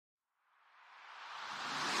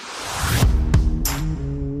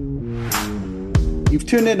You've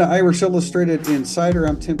tuned in to Irish Illustrated Insider.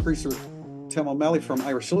 I'm Tim Priest with Tim O'Malley from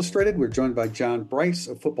Irish Illustrated. We're joined by John Bryce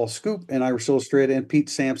of Football Scoop and Irish Illustrated, and Pete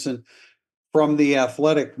Sampson from The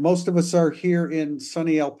Athletic. Most of us are here in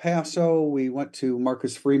sunny El Paso. We went to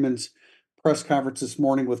Marcus Freeman's press conference this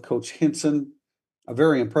morning with Coach Hinson, a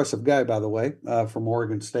very impressive guy, by the way, from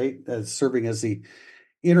Oregon State, serving as the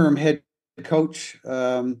interim head coach. We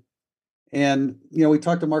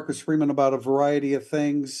talked to Marcus Freeman about a variety of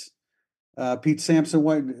things. Pete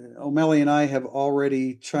Sampson, O'Malley and I have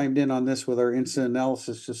already chimed in on this with our instant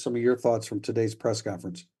analysis. Just some of your thoughts from today's press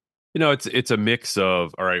conference. It's a mix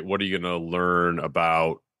of, all right, what are you going to learn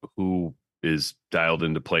about who is dialed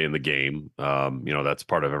into play in the game? That's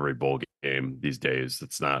part of every bowl game these days.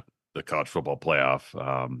 It's not the college football playoff.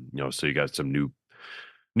 So you got some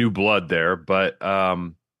new blood there. But I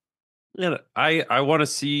want to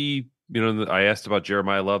see, I asked about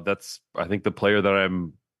Jeremiah Love. That's, I think, the player that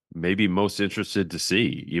I'm maybe most interested to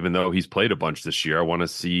see, even though he's played a bunch this year. I want to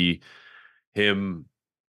see him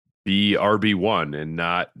be RB1 and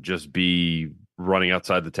not just be running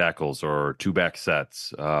outside the tackles or two back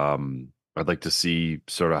sets. I'd like to see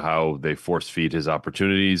sort of how they force feed his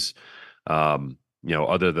opportunities. Other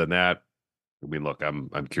than that, I mean, look,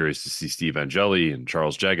 I'm curious to see Steve Angeli and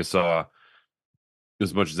Charles Jagasaw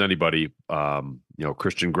as much as anybody.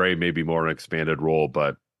 Christian Gray may be more an expanded role,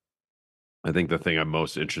 but I think the thing I'm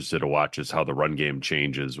most interested to watch is how the run game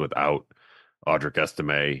changes without Audric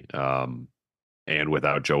Estime, and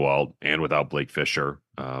without Joe Alt and without Blake Fisher,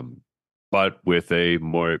 but with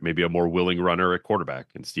maybe a more willing runner at quarterback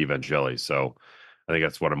and Steve Angeli. So I think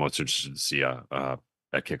that's what I'm most interested to see at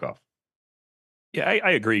kickoff. Yeah,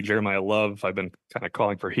 I agree. Jeremiah Love, I've been kind of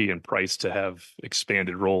calling for he and Price to have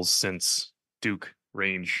expanded roles since Duke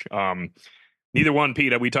range. Neither one,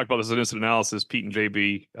 Pete, we talked about this in instant analysis, Pete and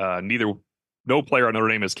JB, no player on Notre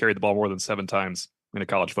Dame has carried the ball more than 7 times in a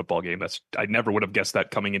college football game. I never would have guessed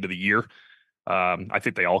that coming into the year. I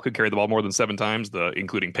think they all could carry the ball more than 7 times,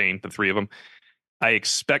 including Payne, the 3 of them. I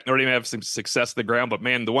expect Notre Dame to have some success at the ground, but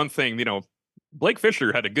man, the one thing, Blake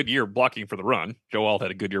Fisher had a good year blocking for the run. Joe Alt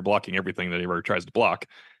had a good year blocking everything that he ever tries to block.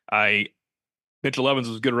 Mitchell Evans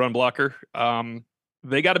was a good run blocker.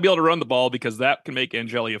 They got to be able to run the ball because that can make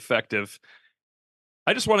Angeli effective.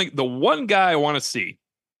 The one guy I want to see,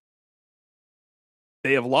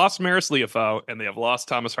 they have lost Maris Leofau and they have lost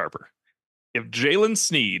Thomas Harper. If Jalen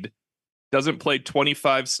Sneed doesn't play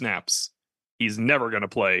 25 snaps, he's never going to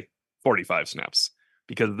play 45 snaps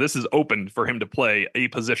because this is open for him to play a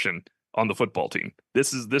position on the football team.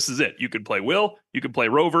 This is it. You could play Will, you could play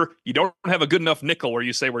Rover. You don't have a good enough nickel where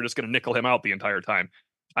you say we're just going to nickel him out the entire time.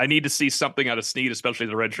 I need to see something out of Sneed, especially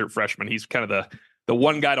as a redshirt freshman. He's kind of the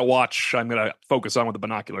one guy to watch. I'm going to focus on with the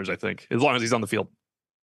binoculars, I think, as long as he's on the field.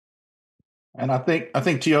 And I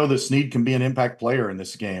think T.O. that Sneed can be an impact player in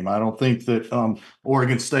this game. I don't think that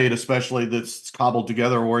Oregon State, especially that's cobbled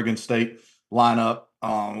together Oregon State lineup,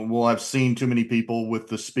 will have seen too many people with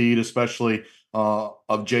the speed, especially of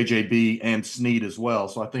JJB and Sneed as well.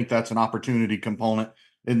 So I think that's an opportunity component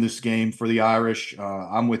in this game for the Irish.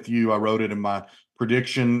 I'm with you. I wrote it in my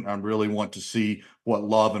prediction. I really want to see what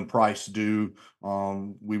Love and Price do.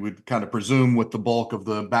 We would kind of presume with the bulk of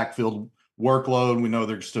the backfield workload, we know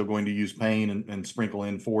they're still going to use Payne and sprinkle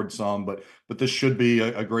in Ford some, but this should be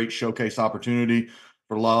a great showcase opportunity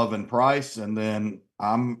for Love and Price. And then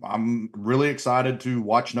I'm really excited to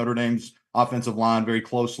watch Notre Dame's offensive line very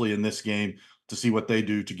closely in this game to see what they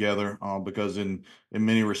do together, because in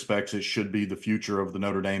many respects it should be the future of the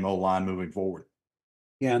Notre Dame O-line moving forward.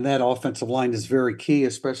 Yeah, and that offensive line is very key,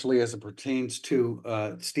 especially as it pertains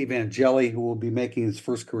to Steve Angeli, who will be making his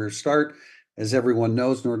first career start. As everyone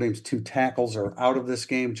knows, Notre Dame's 2 tackles are out of this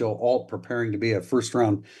game. Joe Alt preparing to be a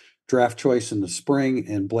first-round draft choice in the spring,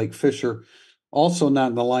 and Blake Fisher also not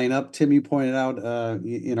in the lineup. Tim, you pointed out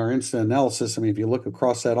in our instant analysis, I mean, if you look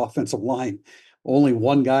across that offensive line, only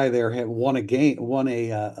one guy there had won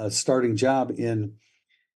a starting job in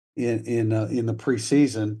the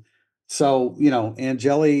preseason. So,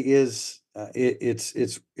 Angeli is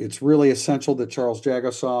it's really essential that Charles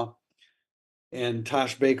Jagasaw and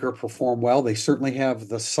Tosh Baker perform well. They certainly have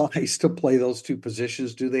the size to play those 2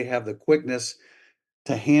 positions. Do they have the quickness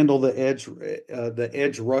to handle the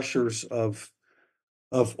edge rushers of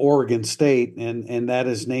Oregon State? And that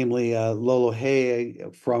is namely Lolo Hay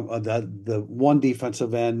from the one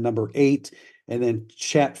defensive end, number 8, and then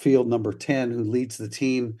Chatfield, number 10, who leads the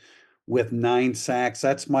team with 9 sacks.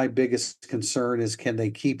 That's my biggest concern, is can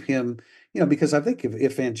they keep him, because I think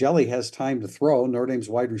if Angeli has time to throw, Notre Dame's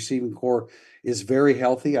wide receiving core is very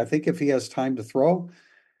healthy. I think if he has time to throw,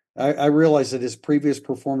 I realize that his previous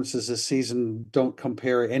performances this season don't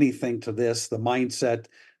compare anything to this, the mindset,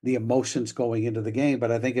 the emotions going into the game.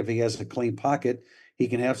 But I think if he has a clean pocket, he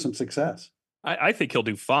can have some success. I think he'll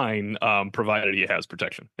do fine, provided he has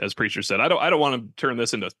protection. As Preacher said, I don't want to turn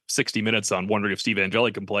this into 60 minutes on wondering if Steve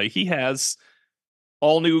Angeli can play. He has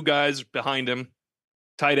all new guys behind him,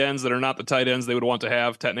 tight ends that are not the tight ends they would want to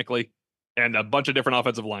have technically, and a bunch of different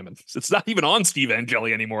offensive linemen. It's not even on Steve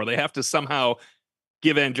Angeli anymore. They have to somehow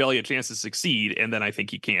give Angeli a chance to succeed, and then I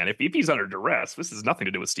think he can. If he's under duress, this has nothing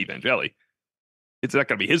to do with Steve Angeli. It's not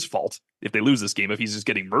going to be his fault if they lose this game, if he's just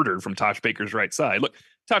getting murdered from Tosh Baker's right side. Look,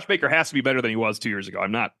 Tosh Baker has to be better than he was 2 years ago.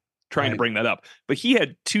 I'm not trying to bring that up, but he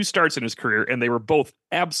had 2 starts in his career and they were both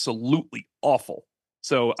absolutely awful.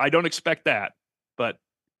 So I don't expect that, but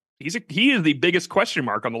he is the biggest question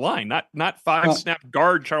mark on the line, not 5-snap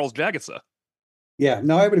guard Charles Jagutsa. Yeah,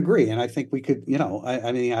 no, I would agree. And I think we could,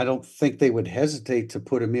 I mean, I don't think they would hesitate to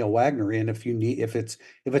put Emil Wagner in if it's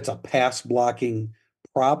a pass blocking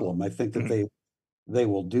problem. I think that they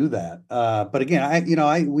will do that. But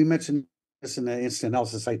again, we mentioned this in the instant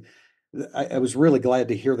analysis. I was really glad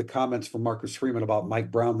to hear the comments from Marcus Freeman about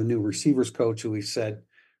Mike Brown, the new receivers coach, who he said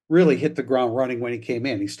really hit the ground running when he came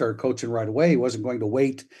in. He started coaching right away. He wasn't going to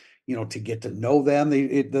wait, to get to know them.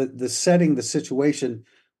 The setting, the situation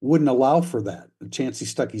wouldn't allow for that. Chancey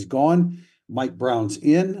Stuckey's gone. Mike Brown's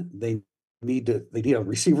in. They need a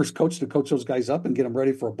receivers coach to coach those guys up and get them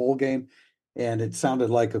ready for a bowl game. And it sounded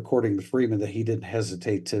like, according to Freeman, that he didn't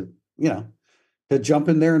hesitate to jump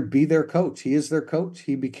in there and be their coach. He is their coach.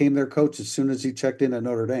 He became their coach as soon as he checked in at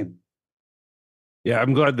Notre Dame. Yeah,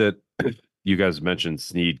 I'm glad that you guys mentioned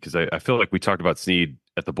Snead, because I feel like we talked about Snead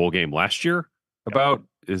at the bowl game last year about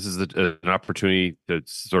this is an opportunity to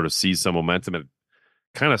sort of seize some momentum. And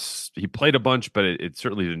kind of he played a bunch, but it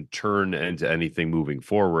certainly didn't turn into anything moving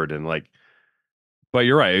forward. And but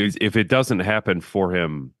you're right. If it doesn't happen for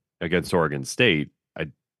him against Oregon State,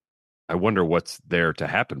 I wonder what's there to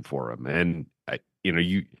happen for him. And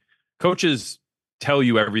coaches tell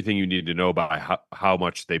you everything you need to know about how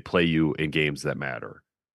much they play you in games that matter.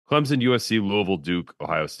 Clemson, USC, Louisville, Duke,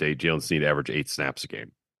 Ohio State, Jalen Snead average 8 snaps a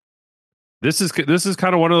game. This is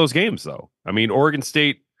kind of one of those games, though. I mean, Oregon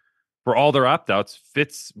State, for all their opt-outs,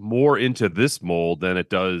 fits more into this mold than it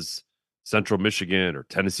does Central Michigan or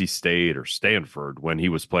Tennessee State or Stanford when he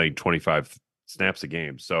was playing 25 snaps a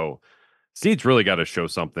game. So Snead's really got to show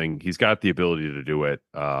something. He's got the ability to do it.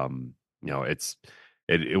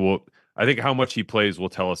 It will. I think how much he plays will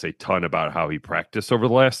tell us a ton about how he practiced over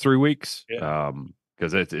the last 3 weeks.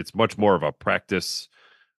 Because it's much more of a practice.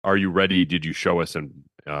 Are you ready? Did you show us? And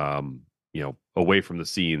away from the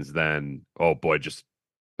scenes, than, oh boy, just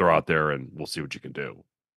throw out there and we'll see what you can do.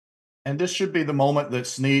 And this should be the moment that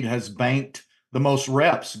Snead has banked the most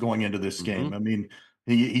reps going into this game. I mean,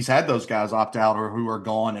 he's had those guys opt out or who are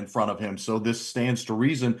gone in front of him. So this stands to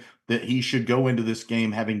reason that he should go into this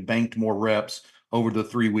game having banked more reps over the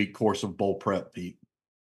 3-week course of bowl prep, Pete.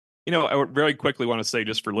 I would very quickly want to say,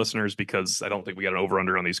 just for listeners, because I don't think we got an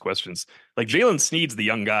over-under on these questions, like Jalen Snead's the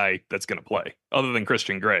young guy that's going to play, other than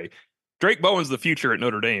Christian Gray. Drake Bowen's the future at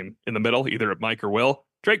Notre Dame in the middle, either at Mike or Will.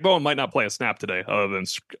 Drake Bowen might not play a snap today, other than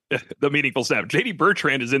the meaningful snap. JD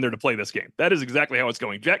Bertrand is in there to play this game. That is exactly how it's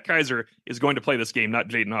going. Jack Kaiser is going to play this game, not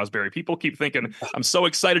Jaden Osbury. People keep thinking, I'm so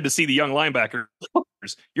excited to see the young linebackers.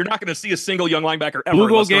 You're not going to see a single young linebacker ever. Blue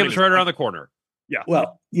Gold game is right around the corner. Yeah.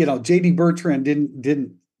 Well, JD Bertrand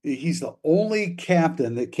didn't. He's the only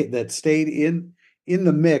captain that stayed in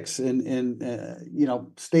the mix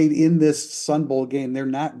and stayed in this Sun Bowl game. They're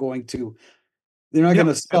not going to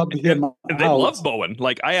sub him out. They love Bowen.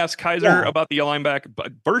 Like, I asked Kaiser about the linebacker,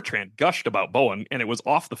 but Bertrand gushed about Bowen, and it was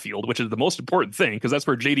off the field, which is the most important thing, because that's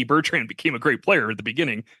where JD Bertrand became a great player at the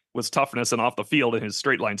beginning, was toughness and off the field and his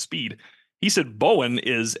straight line speed. He said Bowen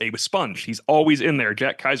is a sponge. He's always in there.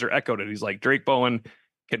 Jack Kaiser echoed it. He's like, Drake Bowen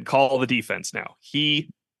can call the defense now. He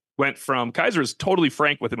went from, Kaiser is totally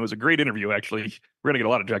frank with him. It was a great interview, actually. We're going to get a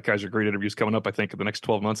lot of Jack Kaiser great interviews coming up, I think, in the next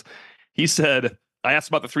 12 months. He said, I asked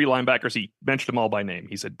about the 3 linebackers. He mentioned them all by name.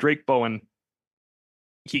 He said, Drake Bowen,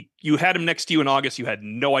 you had him next to you in August. You had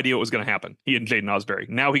no idea what was going to happen. He and Jaden Osbury.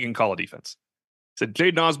 Now he can call a defense. He said,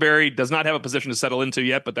 Jaden Osbury does not have a position to settle into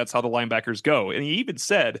yet, but that's how the linebackers go. And he even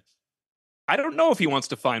said, I don't know if he wants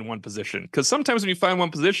to find one position, because sometimes when you find one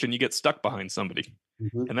position, you get stuck behind somebody.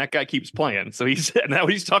 And that guy keeps playing. So he said, now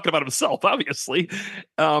he's talking about himself, obviously.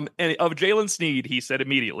 And of Jalen Snead, he said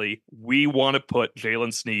immediately, we want to put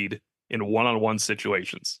Jalen Snead in one-on-one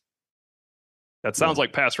situations. That sounds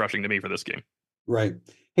like pass rushing to me for this game. Right.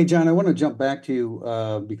 Hey, John, I want to jump back to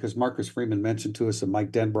you because Marcus Freeman mentioned to us that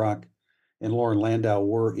Mike Denbrock and Lauren Landau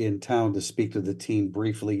were in town to speak to the team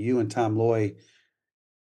briefly. You and Tom Loy,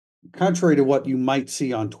 contrary to what you might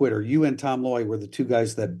see on Twitter, you and Tom Loy were the two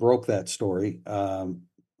guys that broke that story.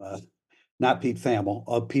 Not Pete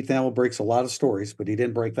Thamel. Pete Thamel breaks a lot of stories, but he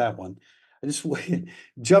didn't break that one. I just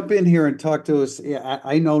jump in here and talk to us. Yeah,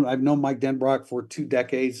 I've known Mike Denbrock for 2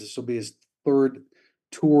 decades. This will be his 3rd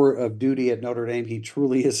tour of duty at Notre Dame. He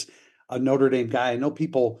truly is a Notre Dame guy. I know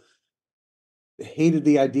people hated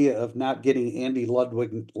the idea of not getting Andy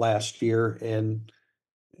Ludwig last year, and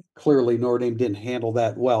clearly Notre Dame didn't handle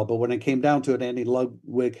that well. But when it came down to it, Andy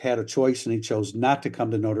Ludwig had a choice, and he chose not to come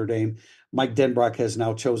to Notre Dame. Mike Denbrock has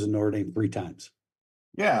now chosen Notre Dame 3 times.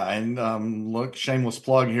 Yeah, and look, shameless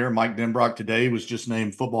plug here. Mike Denbrock today was just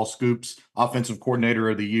named Football Scoop's Offensive Coordinator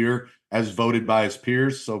of the Year, as voted by his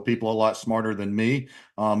peers. So people a lot smarter than me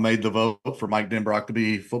made the vote for Mike Denbrock to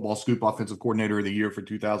be Football Scoop Offensive Coordinator of the Year for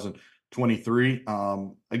 2023.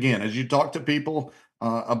 Again, as you talk to people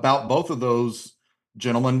about both of those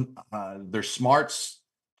gentlemen, their smarts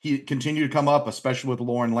continue to come up, especially with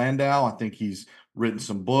Lauren Landau. I think he's written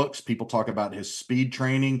some books. People talk about his speed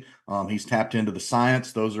training. He's tapped into the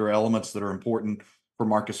science. Those are elements that are important for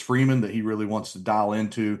Marcus Freeman that he really wants to dial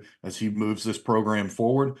into as he moves this program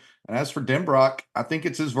forward. And as for Denbrock, I think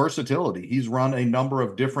it's his versatility. He's run a number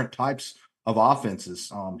of different types of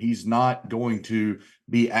offenses. He's not going to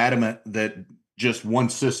be adamant that just one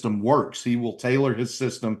system works. He will tailor his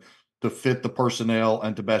system to fit the personnel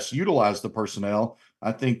and to best utilize the personnel.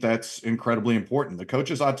 I think that's incredibly important. The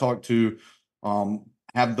coaches I talk to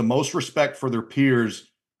have the most respect for their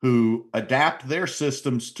peers who adapt their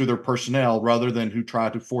systems to their personnel rather than who try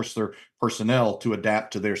to force their personnel to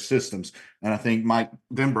adapt to their systems. And I think Mike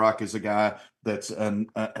Denbrock is a guy that's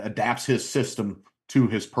adapts his system to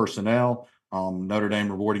his personnel. Notre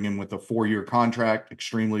Dame rewarding him with a 4-year contract,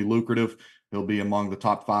 extremely lucrative. He'll be among the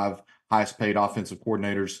top 5 highest paid offensive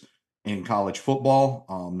coordinators in college football.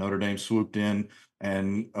 Notre Dame swooped in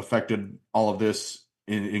and affected all of this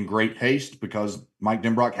in great haste because Mike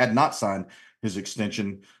Denbrock had not signed his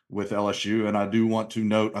extension with LSU. And I do want to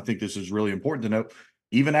note, I think this is really important to note,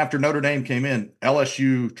 even after Notre Dame came in,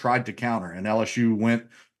 LSU tried to counter, and LSU went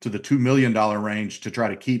to the $2 million range to try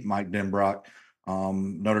to keep Mike Denbrock.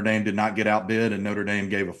 Notre Dame did not get outbid, and Notre Dame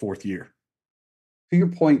gave a 4th year. To your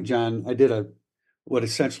point, John, I did what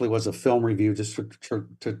essentially was a film review just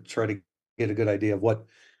to try to get a good idea of what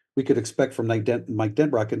we could expect from Mike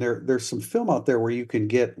Denbrock. And there's some film out there where you can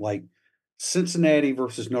get like Cincinnati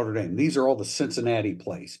versus Notre Dame. These are all the Cincinnati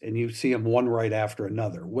plays, and you see them one right after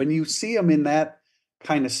another. When you see them in that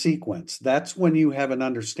kind of sequence, that's when you have an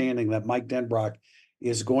understanding that Mike Denbrock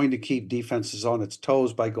is going to keep defenses on its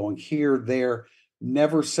toes by going here, there,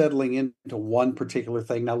 never settling into one particular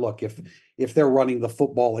thing. Now, look, if they're running the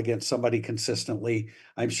football against somebody consistently,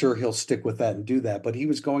 I'm sure he'll stick with that and do that. But he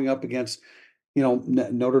was going up against,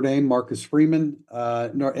 Notre Dame, Marcus Freeman,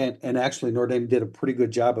 and actually Notre Dame did a pretty good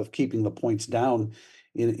job of keeping the points down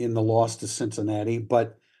in the loss to Cincinnati.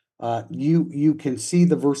 But you can see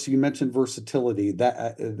you mentioned versatility.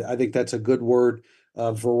 That I think that's a good word.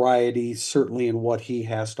 Variety, certainly in what he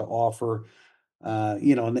has to offer.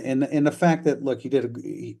 And the fact that look, he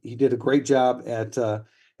did a great job at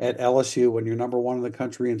LSU. When you're number 1 in the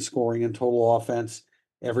country in scoring and total offense,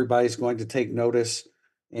 everybody's going to take notice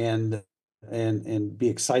and be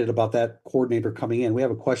excited about that coordinator coming in. We have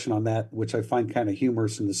a question on that, which I find kind of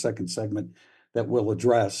humorous in the second segment that we'll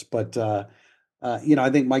address. But I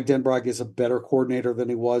think Mike Denbrock is a better coordinator than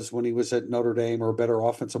he was when he was at Notre Dame, or a better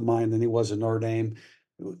offensive mind than he was at Notre Dame.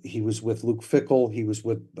 He was with Luke Fickell. He was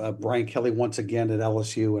with Brian Kelly once again at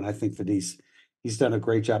LSU, and I think that he's done a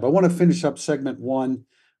great job. I want to finish up segment 1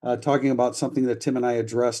 talking about something that Tim and I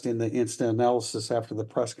addressed in the instant analysis after the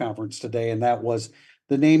press conference today, and that was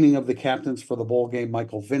the naming of the captains for the bowl game.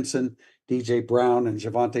 Michael Vincent, DJ Brown, and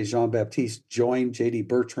Javonte Jean-Baptiste joined J.D.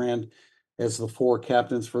 Bertrand as the 4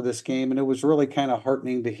 captains for this game, and it was really kind of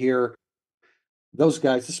heartening to hear those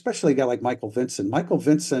guys, especially a guy like Michael Vincent. I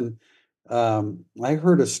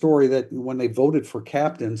heard a story that when they voted for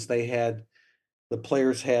captains, the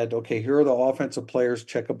players had, okay, here are the offensive players,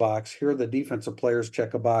 check a box. Here are the defensive players,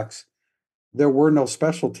 check a box. There were no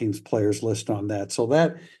special teams players listed on that. So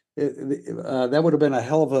that would have been a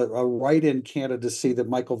hell of a write-in candidacy that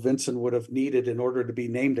Michael Vincent would have needed in order to be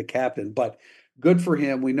named a captain. But good for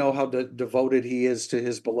him. We know how devoted he is to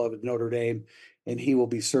his beloved Notre Dame, and he will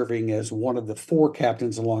be serving as one of the 4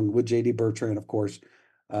 captains along with J.D. Bertrand, of course,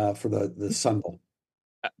 for the Sun Bowl.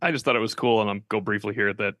 I just thought it was cool, and I'll go briefly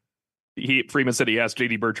here that Freeman said he asked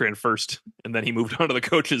J.D. Bertrand first, and then he moved on to the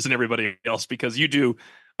coaches and everybody else, because you do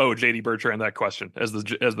owe J.D. Bertrand that question as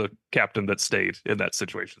the captain that stayed in that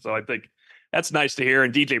situation. So I think That's nice to hear.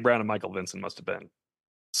 And DJ Brown and Michael Vincent must have been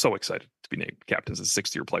so excited to be named captains as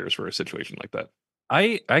sixth-year players for a situation like that.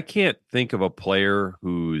 I can't think of a player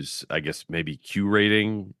who's, I guess, maybe Q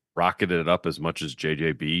rating rocketed it up as much as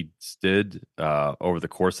JJB did over the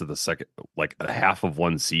course of the second, like a half of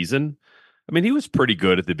one season. I mean, he was pretty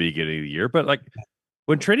good at the beginning of the year, but like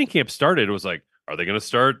when training camp started, it was like, are they going to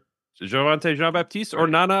start Javonte Jean-Baptiste or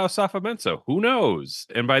Nana Osafo-Mensah? Who knows?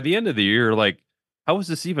 And by the end of the year, like, how is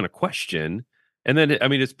this even a question? And then, I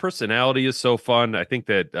mean, his personality is so fun. I think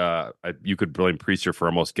that you could blame Priester for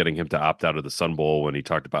almost getting him to opt out of the Sun Bowl when he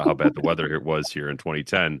talked about how bad the weather it was here in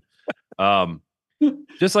 2010.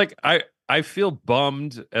 Just like I feel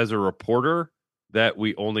bummed as a reporter that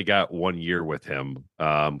we only got 1 year with him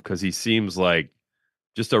because he seems like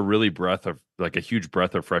just a really a huge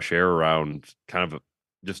breath of fresh air around kind of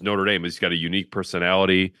just Notre Dame. He's got a unique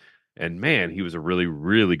personality. And man, he was a really,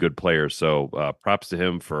 really good player. So props to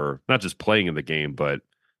him for not just playing in the game, but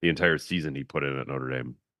the entire season he put in at Notre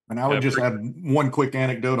Dame. And I would just add one quick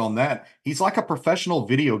anecdote on that. He's like a professional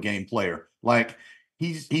video game player. Like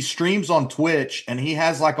he streams on Twitch and he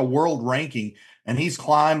has like a world ranking and he's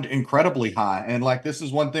climbed incredibly high. And like this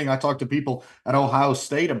is one thing I talked to people at Ohio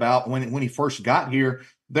State about when he first got here.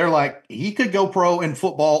 They're like, he could go pro in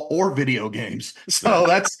football or video games. So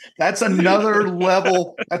that's another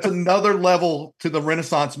level. That's another level to the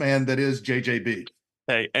Renaissance man that is JJB.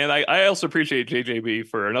 Hey, and I also appreciate JJB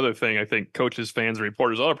for another thing. I think coaches, fans, and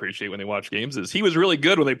reporters all appreciate when they watch games is he was really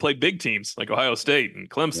good when they played big teams like Ohio State and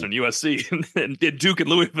Clemson and USC and Duke and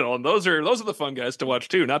Louisville. And those are the fun guys to watch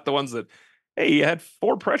too, not the ones that, hey, he had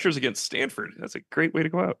 4 pressures against Stanford. That's a great way to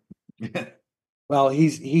go out. Well,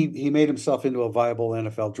 he made himself into a viable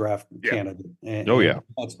NFL draft candidate. And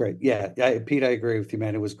that's great. Yeah, Pete, I agree with you,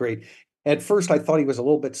 man. It was great. At first, I thought he was a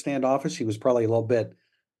little bit standoffish. He was probably a little bit,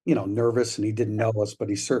 nervous, and he didn't know us. But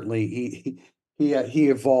he certainly he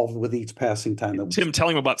evolved with each passing time. Tim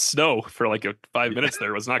telling him about snow for like 5 minutes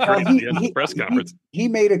there was not great at the end of the press conference. He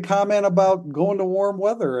made a comment about going to warm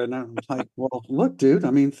weather, and I'm like, well, look, dude. I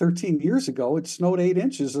mean, 13 years ago, it snowed 8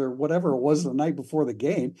 inches or whatever it was the night before the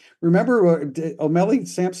game. Remember, O'Malley,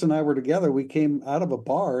 Sampson, and I were together. We came out of a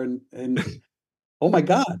bar, and oh my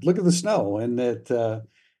God, look at the snow, and it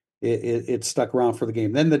stuck around for the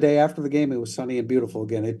game. Then the day after the game, it was sunny and beautiful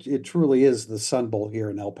again. It truly is the Sun Bowl here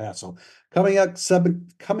in El Paso. Coming up,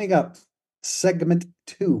 segment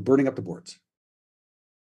 2, burning up the boards.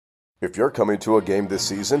 If you're coming to a game this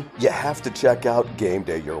season, you have to check out Game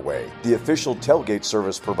Day Your Way, the official tailgate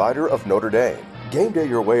service provider of Notre Dame. Game Day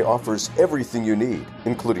Your Way offers everything you need,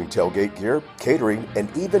 including tailgate gear, catering, and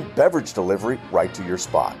even beverage delivery right to your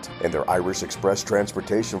spot. And their Irish Express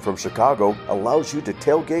transportation from Chicago allows you to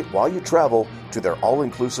tailgate while you travel to their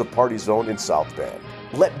all-inclusive party zone in South Bend.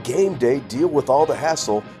 Let Game Day deal with all the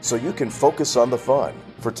hassle so you can focus on the fun.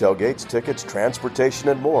 For tailgates, tickets, transportation,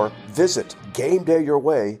 and more, visit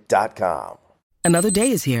GameDayYourWay.com. Another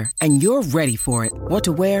day is here, and you're ready for it. What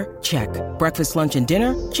to wear? Check. Breakfast, lunch, and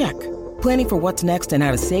dinner? Check. Planning for what's next and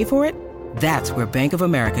how to save for it? That's where Bank of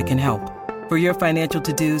America can help. For your financial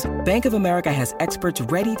to-dos, Bank of America has experts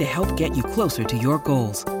ready to help get you closer to your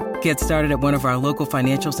goals. Get started at one of our local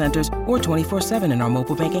financial centers or 24/7 in our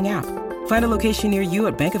mobile banking app. Find a location near you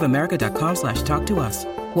at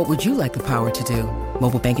bankofamerica.com/talktous. What would you like the power to do?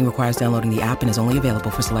 Mobile banking requires downloading the app and is only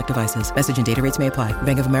available for select devices. Message and data rates may apply.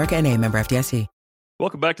 Bank of America N.A., member FDIC.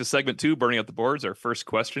 Welcome back to segment 2, burning up the boards. Our first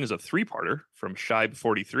question is a 3-parter from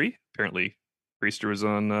Shibe43. Apparently, Priester was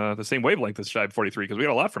on the same wavelength as Shibe43 because we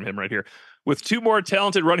got a lot from him right here. With 2 more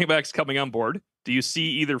talented running backs coming on board, do you see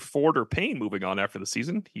either Ford or Payne moving on after the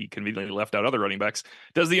season? He conveniently left out other running backs.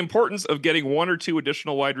 Does the importance of getting 1 or 2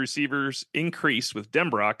 additional wide receivers increase with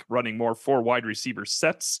Denbrock running more 4 wide receiver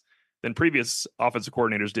sets than previous offensive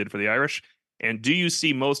coordinators did for the Irish? And do you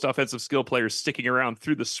see most offensive skill players sticking around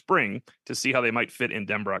through the spring to see how they might fit in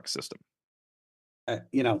Denbrock's system?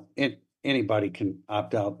 Anybody can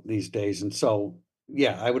opt out these days. And so,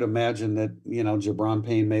 yeah, I would imagine that, Jabron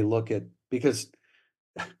Payne may look at, because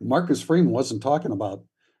Marcus Freeman wasn't talking about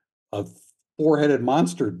a 4-headed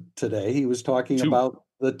monster today. He was talking about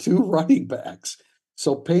the 2 running backs.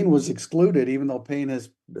 So Payne was excluded, even though Payne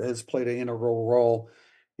has played an integral role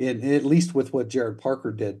in at least with what Jared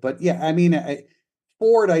Parker did. But yeah, I mean,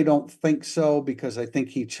 Ford, I don't think so, because I think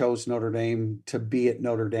he chose Notre Dame to be at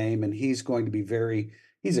Notre Dame, and he's going to be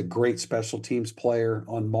he's a great special teams player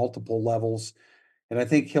on multiple levels. And I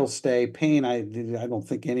think he'll stay. Payne, I don't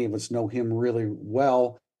think any of us know him really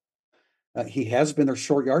well. He has been their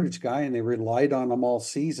short yardage guy, and they relied on him all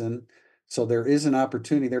season. So there is an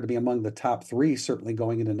opportunity there to be among the top 3, certainly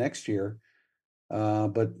going into next year.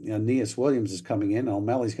 But Aeneas Williams is coming in.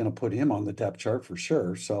 O'Malley's going to put him on the depth chart for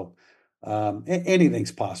sure. So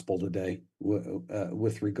anything's possible today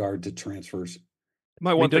with regard to transfers.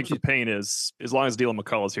 My one thing don't for you- Payne is, as long as Dylan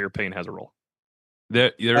McCall is here, Payne has a role.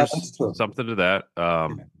 There's that's true. something to that.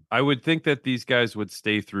 I would think that these guys would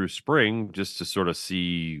stay through spring just to sort of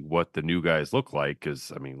see what the new guys look like.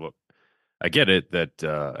 Because I mean, look, I get it that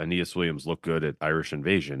Aeneas Williams looked good at Irish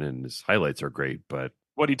Invasion and his highlights are great, but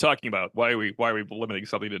What are you talking about? Why are we limiting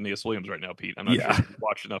something to Aeneas Williams right now, Pete? I'm not Yeah. sure you've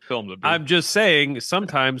watched enough film to be. I'm just saying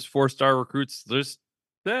sometimes 4-star recruits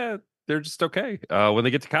they're just okay when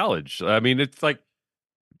they get to college. I mean, it's like,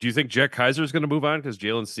 do you think Jack Kaiser is going to move on because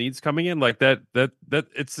Jalen Snead's coming in? Like that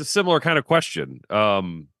it's a similar kind of question.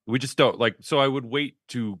 We just don't like. So I would wait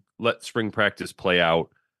to let spring practice play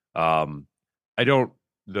out. I don't.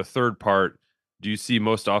 The third part. Do you see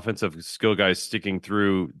most offensive skill guys sticking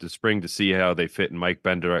through the spring to see how they fit in Mike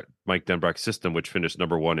Denbrock's system, which finished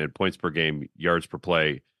number 1 in points per game, yards per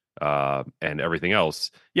play, and everything else?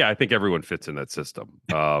 Yeah, I think everyone fits in that system.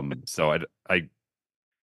 So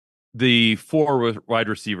the 4 wide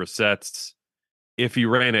receiver sets, if he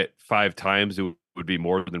ran it 5 times, it would be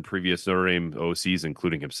more than previous Notre Dame OCs,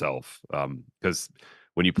 including himself. Because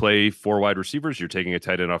when you play 4 wide receivers, you're taking a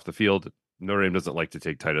tight end off the field. Notre Dame doesn't like to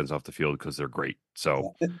take tight ends off the field because they're great.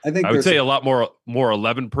 So I think I would say a lot more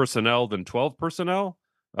 11 personnel than 12 personnel.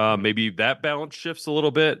 Maybe that balance shifts a little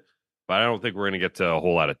bit, but I don't think we're going to get to a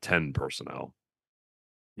whole lot of 10 personnel.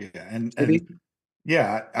 Yeah, and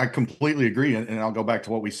yeah, I completely agree. And I'll go back to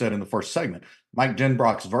what we said in the first segment. Mike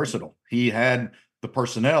Denbrock's versatile. He had the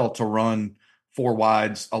personnel to run 4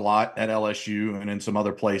 wides a lot at LSU and in some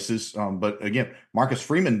other places. But again, Marcus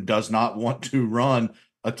Freeman does not want to run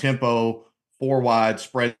a tempo 4 wide,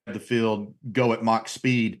 spread the field, go at mock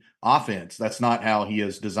speed offense. That's not how he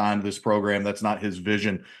has designed this program. That's not his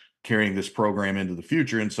vision carrying this program into the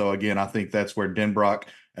future. And so again, I think that's where Denbrock,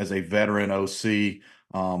 as a veteran OC,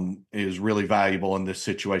 is really valuable in this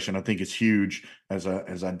situation. I think it's huge as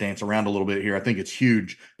I dance around a little bit here. I think it's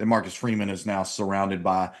huge that Marcus Freeman is now surrounded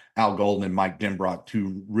by Al Golden and Mike Denbrock,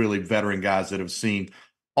 2 really veteran guys that have seen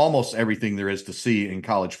almost everything there is to see in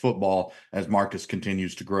college football as Marcus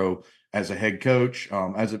continues to grow as a head coach.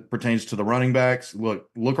 As it pertains to the running backs, look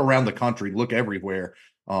around the country, look everywhere.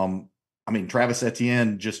 I mean, Travis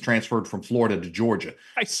Etienne just transferred from Florida to Georgia.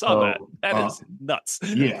 I saw that. That is nuts.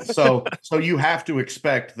 Yeah. So you have to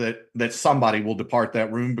expect that somebody will depart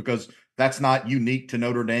that room, because that's not unique to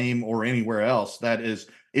Notre Dame or anywhere else.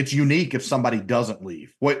 It's unique if somebody doesn't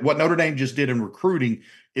leave. What Notre Dame just did in recruiting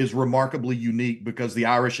is remarkably unique, because the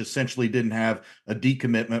Irish essentially didn't have a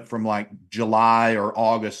decommitment from like July or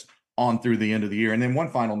August on through the end of the year. And then one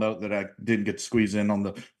final note that I didn't get to squeeze in on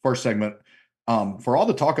the first segment. For all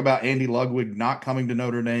the talk about Andy Ludwig not coming to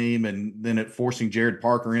Notre Dame and then it forcing Jared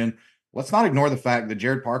Parker in, let's not ignore the fact that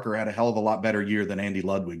Jared Parker had a hell of a lot better year than Andy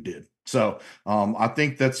Ludwig did. So I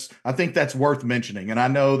think that's worth mentioning. And I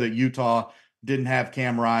know that Utah didn't have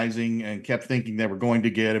Cam Rising and kept thinking they were going to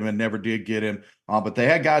get him and never did get him. But they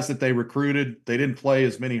had guys that they recruited. They didn't play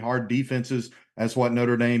as many hard defenses as what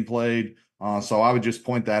Notre Dame played. So I would just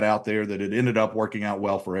point that out there, that it ended up working out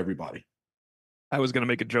well for everybody. I was going to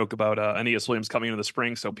make a joke about Aeneas Williams coming into the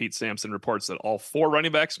spring. So Pete Sampson reports that all 4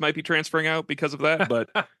 running backs might be transferring out because of that. But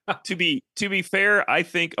to be fair, I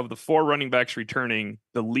think of the 4 running backs returning,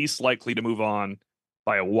 the least likely to move on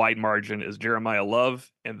by a wide margin is Jeremiah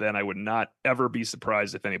Love. And then I would not ever be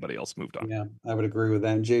surprised if anybody else moved on. Yeah, I would agree with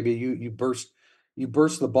that. And JB, you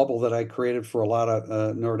burst the bubble that I created for a lot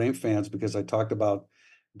of Notre Dame fans, because I talked about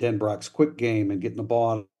Denbrock's quick game and getting the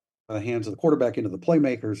ball out of the hands of the quarterback into the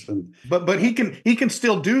playmakers. And But he can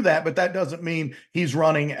still do that, but that doesn't mean he's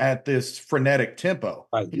running at this frenetic tempo.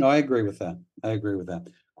 right, I agree with that.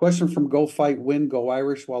 Question from Go Fight Win Go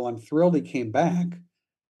Irish. While I'm thrilled he came back,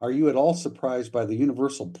 are you at all surprised by the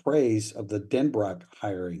universal praise of the Denbrock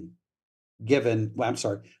hiring? Given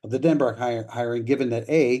that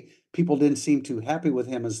A, people didn't seem too happy with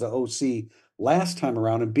him as the OC last time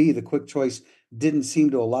around, and B, the quick choice didn't seem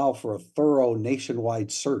to allow for a thorough nationwide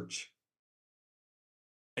search.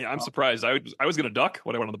 Yeah, I'm surprised. I was going to duck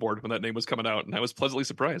when I went on the board when that name was coming out, and I was pleasantly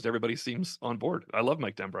surprised. Everybody seems on board. I love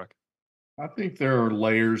Mike Denbrock. I think there are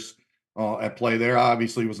layers at play there. I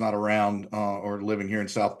obviously was not around or living here in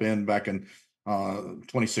South Bend back in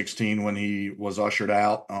 2016 when he was ushered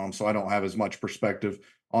out. So I don't have as much perspective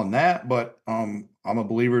on that, but I'm a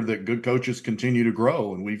believer that good coaches continue to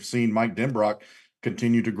grow, and we've seen Mike Denbrock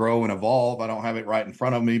continue to grow and evolve. I don't have it right in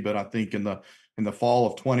front of me, but I think in the fall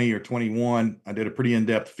of 20 or 21, I did a pretty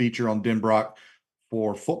in-depth feature on Denbrock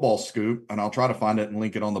for Football Scoop, and I'll try to find it and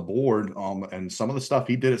link it on the board. And some of the stuff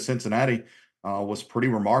he did at Cincinnati was pretty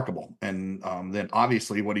remarkable. And then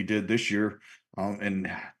obviously what he did this year and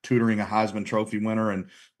tutoring a Heisman Trophy winner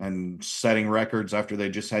and setting records after they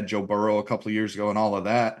just had Joe Burrow a couple of years ago and all of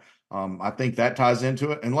that. I think that ties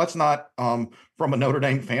into it. And let's not, from a Notre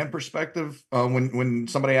Dame fan perspective, when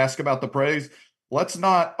somebody asks about the praise, let's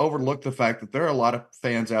not overlook the fact that there are a lot of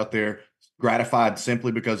fans out there gratified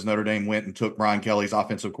simply because Notre Dame went and took Brian Kelly's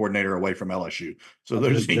offensive coordinator away from LSU. So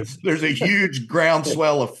there's a huge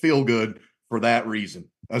groundswell of feel good for that reason,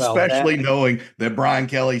 especially knowing that Brian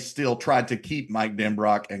Kelly still tried to keep Mike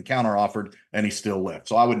Denbrock and counteroffered, and he still left.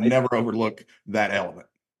 So I would never overlook that element.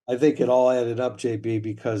 I think it all added up, JB,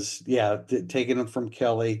 because taking him from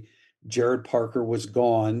Kelly, Jared Parker was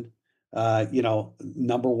gone.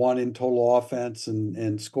 Number one in total offense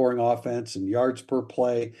and scoring offense and yards per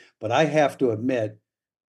play. But I have to admit,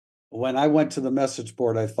 when I went to the message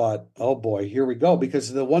board, I thought, oh boy, here we go.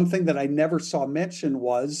 Because the one thing that I never saw mentioned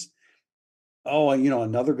was,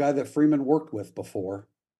 another guy that Freeman worked with before.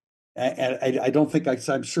 And I don't think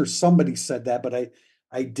I'm sure somebody said that, but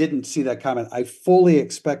I didn't see that comment. I fully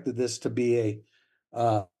expected this to be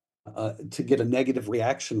to get a negative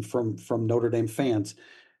reaction from Notre Dame fans,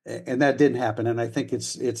 and that didn't happen. And I think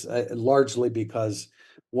it's largely because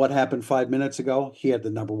what happened 5 minutes ago. He had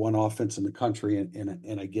the number one offense in the country,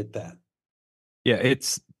 and I get that. Yeah,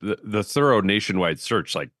 it's the thorough nationwide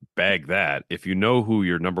search, like bag that. If you know who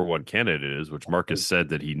your number one candidate is, which Marcus said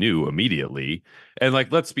that he knew immediately, and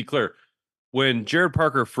like, let's be clear, when Jared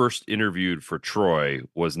Parker first interviewed for Troy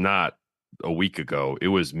was not a week ago. It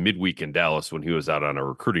was midweek in Dallas when he was out on a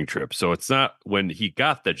recruiting trip. So it's not when he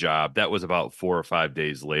got the job. That was about 4 or 5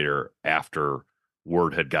 days later after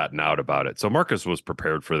word had gotten out about it. So Marcus was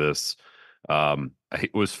prepared for this.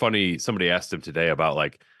 It was funny. Somebody asked him today about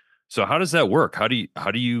like, so how does that work? How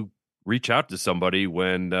do you reach out to somebody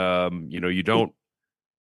when you don't,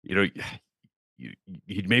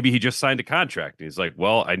 maybe he just signed a contract. And he's like,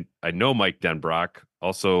 well, I know Mike Denbrock.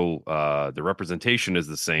 Also, the representation is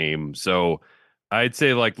the same. So I'd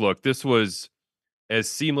say, like, look, this was as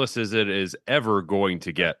seamless as it is ever going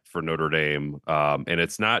to get for Notre Dame. And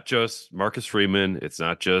it's not just Marcus Freeman. It's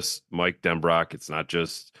not just Mike Denbrock. It's not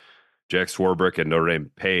just Jack Swarbrick and Notre Dame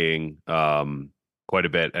paying quite a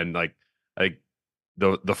bit. And like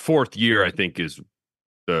the fourth year, I think, is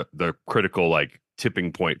the critical like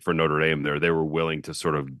tipping point for Notre Dame there. They were willing to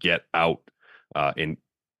sort of get out and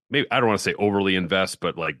maybe, I don't want to say overly invest,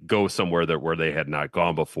 but like go somewhere where they had not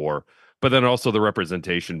gone before. But then also the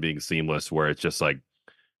representation being seamless, where it's just like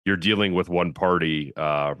you're dealing with one party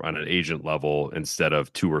on an agent level instead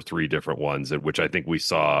of 2 or 3 different ones, which I think we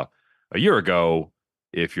saw a year ago.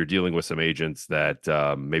 If you're dealing with some agents that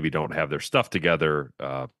maybe don't have their stuff together,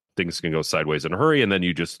 things can go sideways in a hurry, and then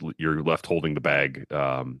you're left holding the bag.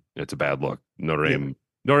 It's a bad look. Notre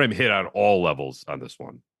Dame hit on all levels on this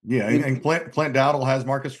one. Yeah, and Clint Dowdle has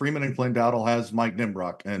Marcus Freeman, and Clint Dowdle has Mike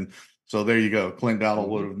Denbrock, and so there you go. Clint Dowdle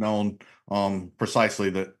would have known precisely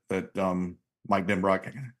that Mike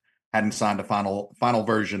Denbrock hadn't signed a final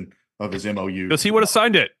version of his MOU. Because he would have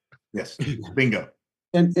signed it. Yes, bingo.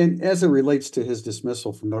 And as it relates to his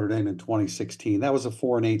dismissal from Notre Dame in 2016, that was a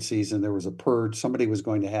 4-8 season. There was a purge. Somebody was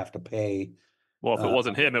going to have to pay. Well, if it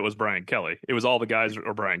wasn't him, it was Brian Kelly. It was all the guys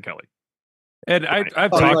or Brian Kelly. And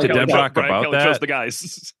I've talked to Denbrock about Kelly that. chose the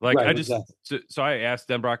guys. Like right, exactly. So I asked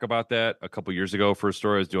Denbrock about that a couple years ago for a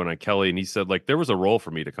story I was doing on Kelly, and he said like there was a role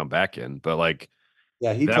for me to come back in, but like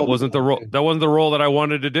that wasn't the role. That wasn't the role that I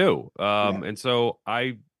wanted to do. And so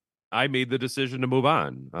I made the decision to move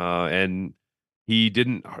on. And he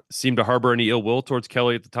didn't seem to harbor any ill will towards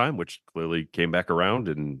Kelly at the time, which clearly came back around,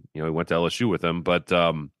 and he went to LSU with him. But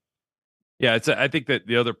I think that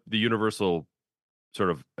the universal sort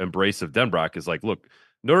of embrace of Denbrock is like, look,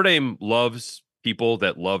 Notre Dame loves people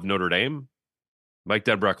that love Notre Dame. Mike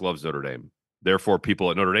Denbrock loves Notre Dame. Therefore, people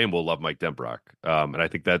at Notre Dame will love Mike Denbrock. And I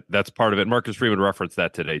think that's part of it. Marcus Freeman referenced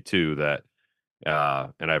that today too, that,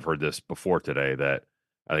 and I've heard this before today, that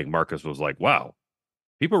I think Marcus was like, wow,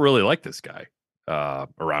 people really like this guy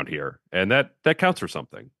around here. And that counts for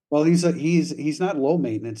something. Well, he's not low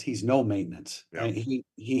maintenance. He's no maintenance. Yeah. And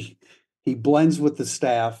he blends with the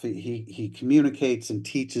staff. He communicates and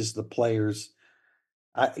teaches the players.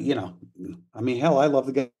 Hell, I love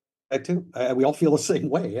the guy too. We all feel the same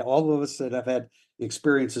way. All of us that have had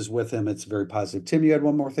experiences with him, it's very positive. Tim, you had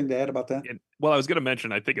one more thing to add about that? Well, I was going to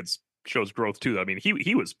mention, I think it shows growth too. I mean,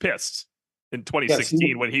 he was pissed in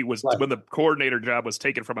 2016 when the coordinator job was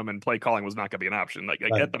taken from him and play calling was not going to be an option. Like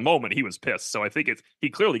at the moment, he was pissed. So I think he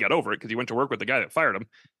clearly got over it because he went to work with the guy that fired him,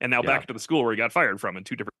 and now back to the school where he got fired from in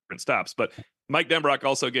 2 different stops. But Mike Denbrock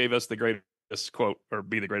also gave us the greatest quote, or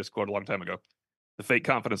be the greatest quote, a long time ago. the fake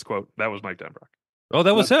confidence quote, that was Mike Denbrock. Oh,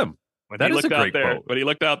 that was him. When That he is a looked out great there, quote. when he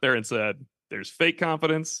looked out there and said, "There's fake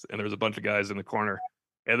confidence, and there's a bunch of guys in the corner,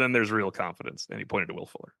 and then there's real confidence," and he pointed to Will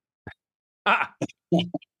Fuller. Ah.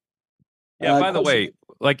 Yeah, by the question- way,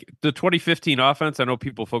 like the 2015 offense, I know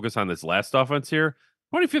people focus on this last offense here.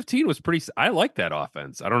 2015 was I like that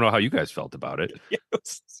offense. I don't know how you guys felt about it. Yeah,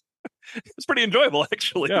 it's pretty enjoyable,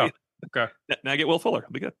 actually. Yeah. Okay. Now get Will Fuller.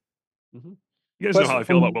 I'll be good. Mhm. You guys know how I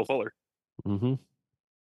feel about Question Will Fuller. Mm-hmm.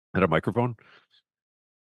 Had a microphone?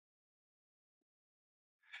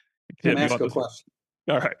 Tim, Hit me ask on a this. question.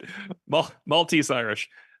 All right. Maltese Irish.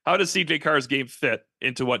 How does CJ Carr's game fit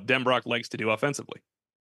into what Denbrock likes to do offensively?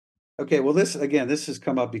 Okay, well, this has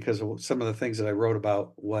come up because of some of the things that I wrote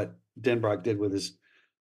about what Denbrock did with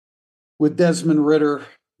Desmond Ritter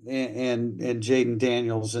and Jaden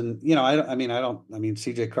Daniels, and I mean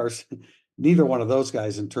CJ Carson, neither one of those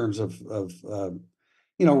guys in terms of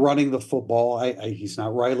running the football. He's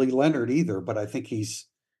not Riley Leonard either, but I think he's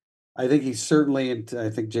certainly, and I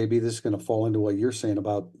think JB, this is going to fall into what you're saying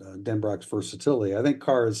about Denbrock's versatility. I think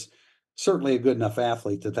Carr is certainly a good enough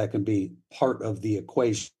athlete that can be part of the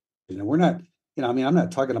equation. And we're not, I'm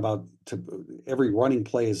not talking about every running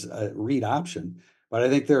play is a read option, but I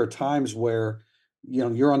think there are times where,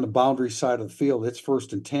 you're on the boundary side of the field, it's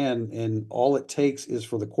 1st and 10, and all it takes is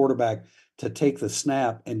for the quarterback to take the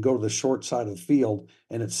snap and go to the short side of the field,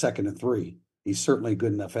 and it's 2nd and 3. He's certainly a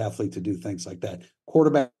good enough athlete to do things like that.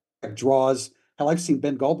 Quarterback draws. Hell, I've seen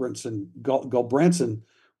Ben Gulbranson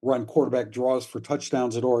run quarterback draws for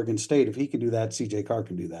touchdowns at Oregon State. If he can do that, CJ Carr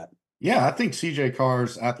can do that. Yeah, I think CJ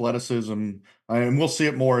Carr's athleticism, and we'll see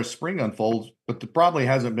it more as spring unfolds, but there probably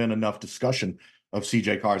hasn't been enough discussion of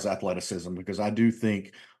CJ Carr's athleticism, because I do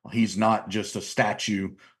think he's not just a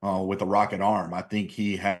statue with a rocket arm. I think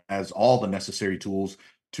he has all the necessary tools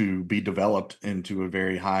to be developed into a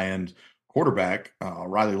very high-end quarterback.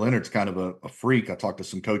 Riley Leonard's kind of a freak. I talked to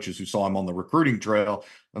some coaches who saw him on the recruiting trail,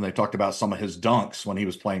 and they talked about some of his dunks when he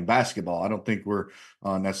was playing basketball. I don't think we're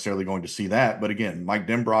necessarily going to see that. But again, Mike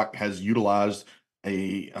Denbrock has utilized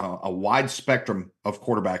a wide spectrum of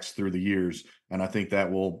quarterbacks through the years, and I think that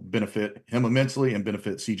will benefit him immensely and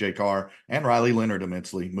benefit CJ Carr and Riley Leonard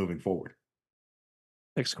immensely moving forward.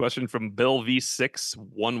 Next question from Bill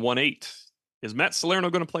V6118. Is Matt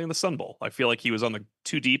Salerno going to play in the Sun Bowl? I feel like he was on the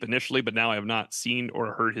too deep initially, but now I have not seen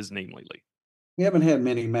or heard his name lately. We haven't had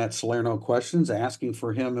many Matt Salerno questions asking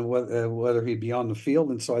for him and whether he'd be on the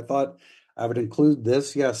field, and so I thought I would include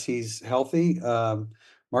this. Yes, he's healthy.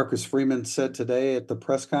 Marcus Freeman said today at the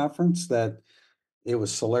press conference that it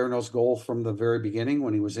was Salerno's goal from the very beginning,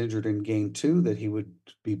 when he was injured in game 2, that he would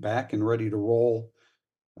be back and ready to roll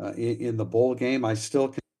in the bowl game. I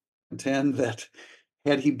still contend that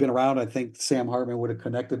had he been around, I think Sam Hartman would have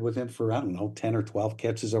connected with him for, 10 or 12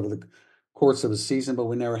 catches over the course of a season, but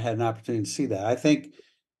we never had an opportunity to see that. I think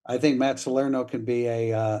Matt Salerno can be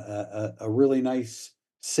a really nice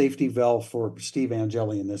safety valve for Steve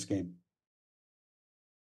Angeli in this game.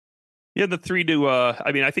 Yeah, the 3 to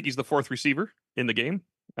I think he's the 4th receiver in the game.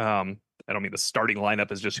 I don't mean the starting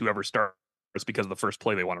lineup is just whoever starts because of the first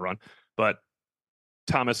play they want to run, but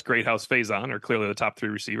Thomas, Greathouse, Faison are clearly the top 3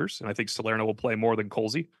 receivers, and I think Salerno will play more than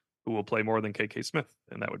Colsey, who will play more than KK Smith,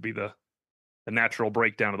 and that would be the natural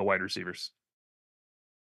breakdown of the wide receivers.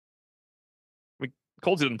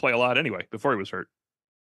 Colsey didn't play a lot anyway before he was hurt.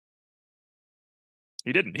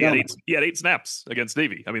 He didn't. He had 8 snaps against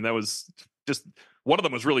Navy. I mean, that was just one of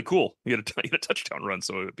them was really cool. He had a touchdown run,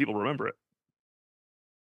 so people remember it.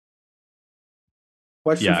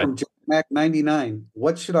 Question from Mac 99.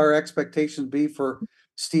 What should our expectations be for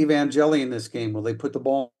Steve Angeli in this game? Will they put the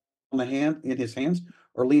ball in his hands,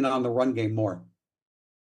 or lean on the run game more?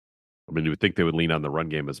 I mean, you would think they would lean on the run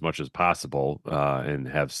game as much as possible, and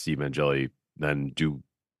have Steve Angeli then do,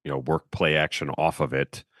 work play action off of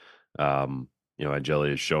it. Angeli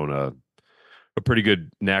has shown a pretty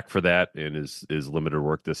good knack for that in his limited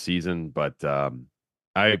work this season. But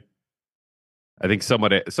I think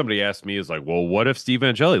somebody asked me, is like, well, what if Steve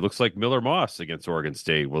Angeli looks like Miller Moss against Oregon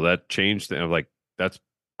State? Will that change? And I'm like,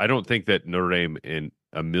 I don't think that Notre Dame in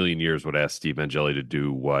a million years would ask Steve Angeli to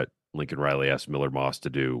do what Lincoln Riley asked Miller Moss to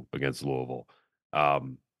do against Louisville. Because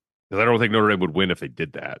I don't think Notre Dame would win if they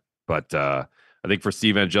did that. But I think for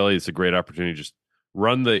Steve Angeli, it's a great opportunity to just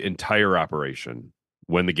run the entire operation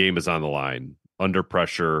when the game is on the line, under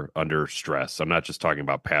pressure, under stress. I'm not just talking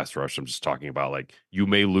about pass rush. I'm just talking about, like, you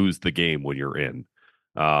may lose the game when you're in.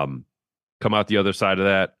 Come out the other side of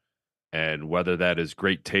that, and whether that is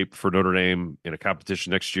great tape for Notre Dame in a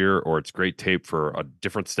competition next year, or it's great tape for a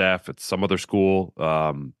different staff at some other school,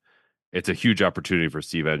 it's a huge opportunity for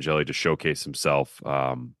Steve Angeli to showcase himself,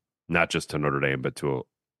 not just to Notre Dame, but to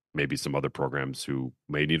maybe some other programs who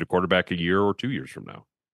may need a quarterback a year or 2 years from now.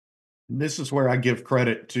 This is where I give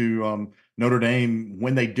credit to Notre Dame.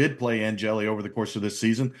 When they did play Angeli over the course of this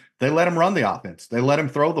season, they let him run the offense. They let him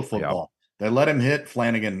throw the football. They let him hit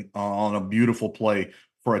Flanagan on a beautiful play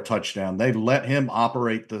for a touchdown. They let him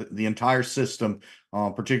operate the entire system,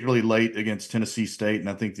 particularly late against Tennessee State, and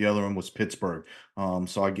I think the other one was Pittsburgh.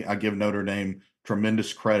 So I give Notre Dame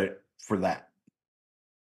tremendous credit for that.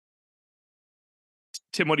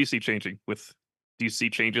 Tim, what do you see changing with? Do you see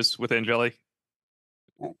changes with Angeli?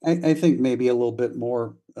 I think maybe a little bit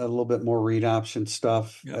more read option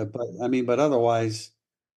stuff. Yeah. But otherwise,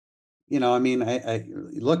 I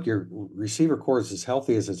look, your receiver core is as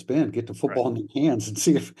healthy as it's been. Get the football in the hands and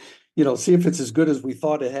see if it's as good as we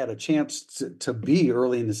thought it had a chance to be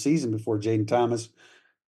early in the season before Jaden Thomas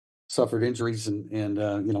suffered injuries and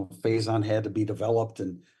Faison had to be developed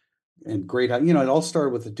and great. It all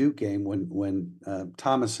started with the Duke game when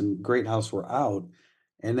Thomas and Greathouse were out,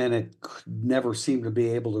 and then it never seemed to be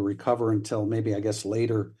able to recover until maybe, I guess, a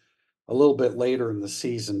little bit later in the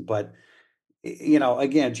season. But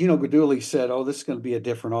again, Gino Guidugli said, "Oh, this is going to be a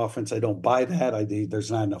different offense." I don't buy that.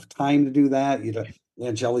 There's not enough time to do that.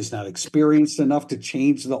 Angeli's not experienced enough to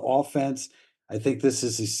change the offense. I think this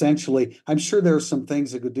is essentially. I'm sure there are some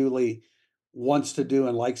things that Guidugli wants to do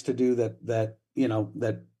and likes to do that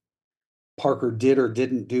Parker did or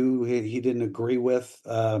didn't do, he didn't agree with.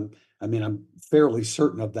 I'm fairly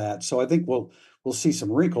certain of that. So I think we'll see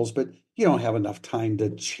some wrinkles, but you don't have enough time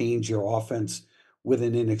to change your offense with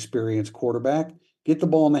an inexperienced quarterback. Get the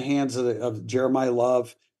ball in the hands of Jeremiah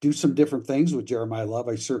Love. Do some different things with Jeremiah Love.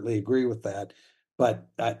 I certainly agree with that. But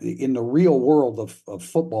in the real world of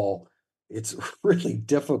football, it's really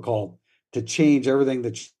difficult to change everything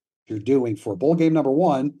that you're doing for bowl game number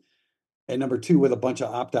one. And number two, with a bunch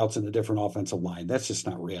of opt-outs in a different offensive line. That's just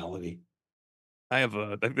not reality. I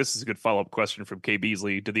think this is a good follow-up question from Kay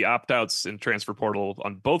Beasley. Did the opt-outs and transfer portal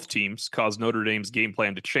on both teams cause Notre Dame's game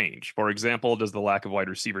plan to change? For example, does the lack of wide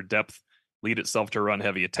receiver depth lead itself to run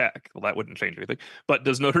heavy attack? Well, that wouldn't change anything. But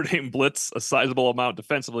does Notre Dame blitz a sizable amount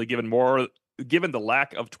defensively given the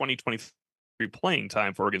lack of 2023 playing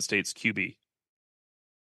time for Oregon State's QB?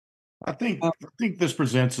 I think this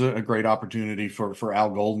presents a great opportunity for Al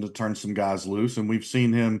Golden to turn some guys loose, and we've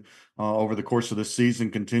seen him over the course of the season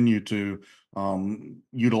continue to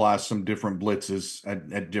utilize some different blitzes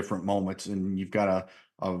at different moments. And you've got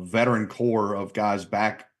a veteran core of guys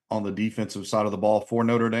back on the defensive side of the ball for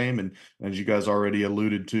Notre Dame, and as you guys already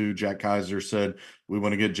alluded to, Jack Kaiser said we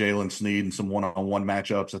want to get Jalen Sneed in some one-on-one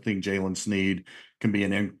matchups. I think Jalen Sneed can be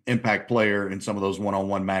an impact player in some of those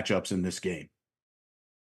one-on-one matchups in this game.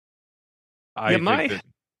 I think that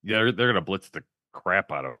they're going to blitz the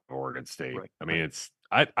crap out of Oregon State. Right. I mean, it's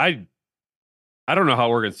I don't know how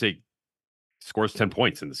Oregon State scores 10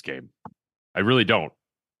 points in this game. I really don't.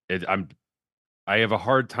 I have a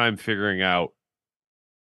hard time figuring out,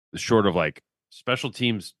 short of like special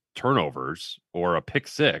teams turnovers or a pick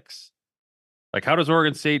six, like how does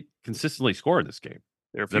Oregon State consistently score in this game?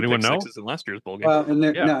 Does anyone know? In last year's bowl game. Well,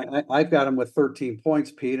 and I've got them with 13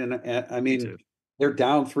 points, Pete, and I mean. They're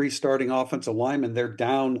down 3 starting offensive linemen. They're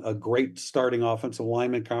down a great starting offensive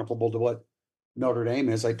lineman comparable to what Notre Dame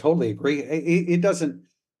is. I totally agree. It doesn't.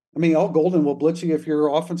 I mean, Al Golden will blitz you if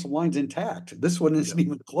your offensive line's intact. This one isn't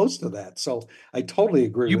even close to that. So I totally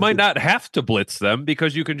agree. You might not have to blitz them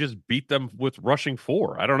because you can just beat them with rushing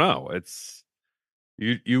 4. I don't know. It's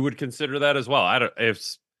you would consider that as well. I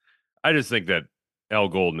just think that Al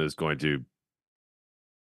Golden is going to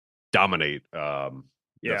dominate the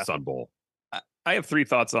Sun Bowl. I have 3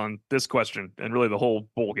 thoughts on this question and really the whole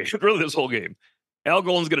bowl game. Really, this whole game. Al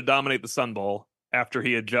Golden's going to dominate the Sun Bowl after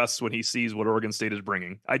he adjusts when he sees what Oregon State is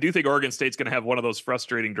bringing. I do think Oregon State's going to have one of those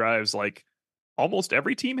frustrating drives like almost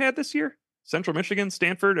every team had this year. Central Michigan,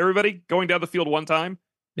 Stanford, everybody going down the field one time.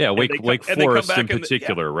 Yeah, Wake Forest in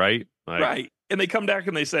particular, right? Right. And they come back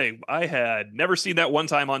and they say, I had never seen that one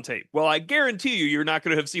time on tape. Well, I guarantee you're not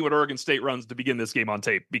going to have seen what Oregon State runs to begin this game on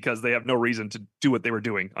tape because they have no reason to do what they were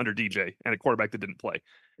doing under DJ and a quarterback that didn't play.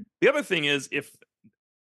 The other thing is if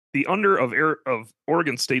the under of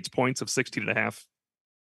Oregon State's points of 16.5,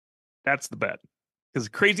 that's the bet because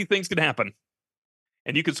crazy things can happen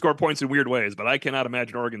and you can score points in weird ways, but I cannot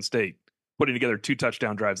imagine Oregon State putting together 2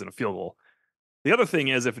 touchdown drives and a field goal. The other thing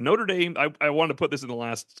is if Notre Dame, I wanted to put this in the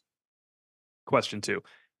last question too.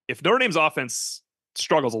 If Notre Dame's offense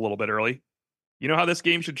struggles a little bit early, you know how this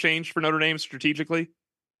game should change for Notre Dame strategically?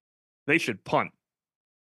 They should punt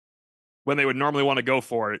when they would normally want to go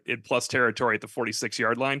for it in plus territory at the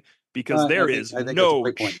 46-yard line. because there I is think that's a no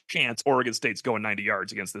great point. chance Oregon State's going 90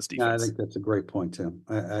 yards against this Yeah, I defense. think that's a great point, Tim.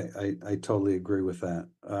 I totally agree with that.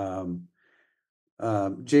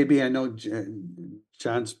 JB, I know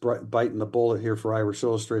John's biting the bullet here for Irish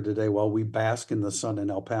Illustrated today. While we bask in the sun in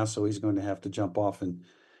El Paso, he's going to have to jump off and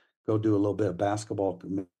go do a little bit of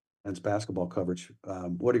men's basketball coverage.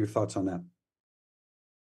 What are your thoughts on that?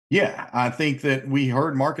 Yeah, I think that we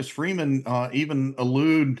heard Marcus Freeman even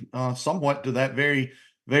allude somewhat to that very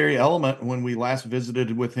element when we last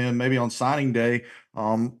visited with him, maybe on signing day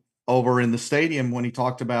over in the stadium, when he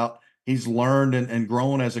talked about he's learned and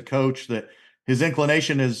grown as a coach, that his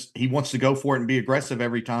inclination is he wants to go for it and be aggressive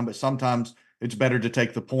every time, but sometimes it's better to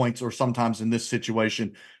take the points, or sometimes in this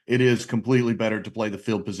situation, it is completely better to play the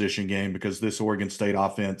field position game, because this Oregon State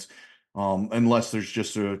offense, unless there's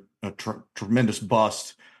just a tremendous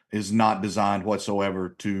bust, is not designed whatsoever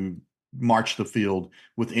to march the field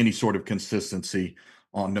with any sort of consistency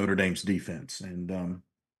on Notre Dame's defense. And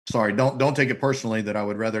sorry, don't take it personally that I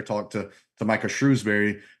would rather talk to Micah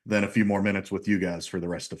Shrewsbury than a few more minutes with you guys for the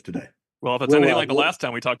rest of today. Well, if it's anything like the last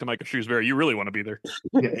time we talked to Micah Shrewsbury, you really want to be there.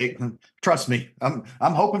 Yeah, trust me, I'm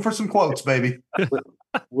hoping for some quotes, baby.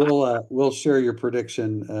 We'll share your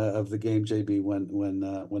prediction of the game, JB,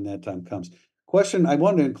 when that time comes. Question, I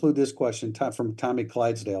wanted to include this question from Tommy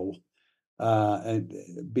Clydesdale, and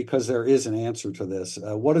because there is an answer to this.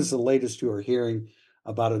 What is the latest you are hearing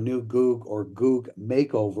about a new Goog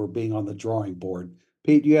makeover being on the drawing board?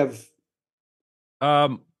 Pete, you have? I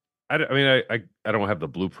mean, I don't have the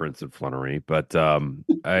blueprints in front of me, but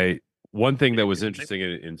one thing that was interesting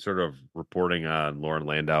in sort of reporting on Lauren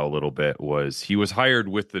Landau a little bit was he was hired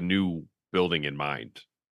with the new building in mind,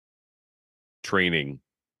 training,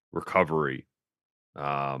 recovery,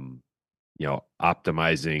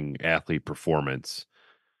 optimizing athlete performance.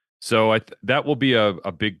 So that will be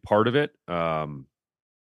a big part of it. I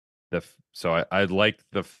like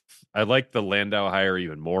the Landau hire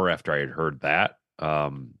even more after I had heard that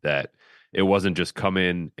it wasn't just come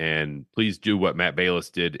in and please do what Matt Bayless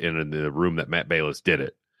did in the room that Matt Bayless did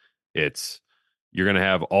it. It's you're going to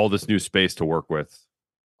have all this new space to work with,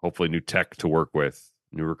 hopefully new tech to work with,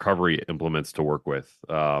 new recovery implements to work with.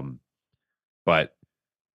 But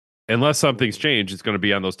unless something's changed, it's going to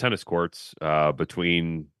be on those tennis courts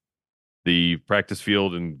between the practice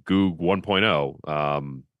field and Goog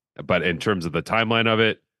 1.0. But in terms of the timeline of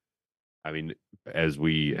it, I mean, as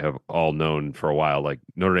we have all known for a while, like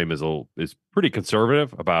Notre Dame is pretty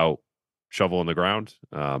conservative about shovel in the ground.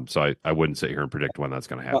 So I wouldn't sit here and predict when that's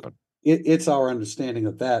going to happen. It's our understanding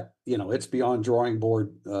that it's beyond drawing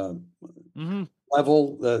board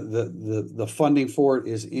level. The funding for it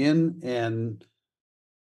is in, and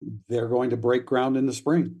they're going to break ground in the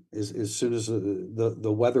spring as soon as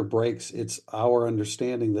the weather breaks. It's our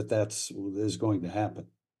understanding that is going to happen.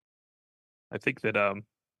 I think that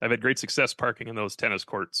I've had great success parking in those tennis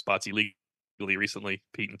court spots illegally recently,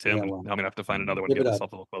 Pete and Tim. Yeah, and well, I'm gonna have to find another one, give get it myself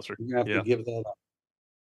up. a little closer. You have to give that up.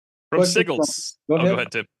 From Question Siggles. Go Go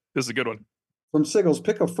ahead, Tim. This is a good one. From Siggles,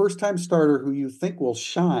 pick a first-time starter who you think will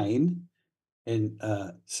shine. And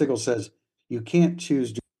Siggles says, you can't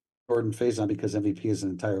choose Jordan Faison because MVP is an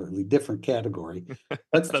entirely different category.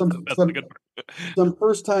 That's a good part. Some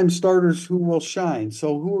first-time starters who will shine.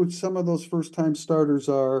 So who are some of those first-time starters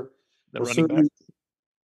are? The running back.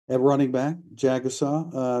 At running back,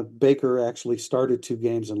 Jagasaw. Baker actually started 2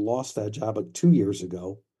 games and lost that job 2 years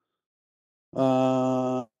ago.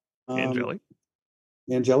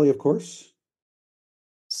 Angeli, of course.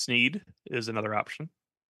 Sneed is another option.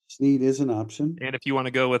 Sneed is an option. And if you want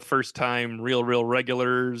to go with first time real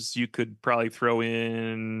regulars, you could probably throw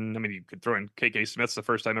in, you could throw in KK Smith's the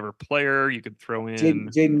first time ever player. You could throw in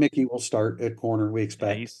Jaden Mickey will start at corner, we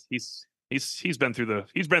expect. Yeah, he's been through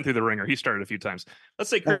the ringer. He started a few times. Let's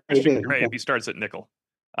say Christian Gray if he starts at nickel.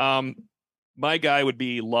 My guy would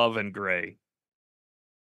be Love and Gray.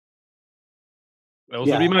 Those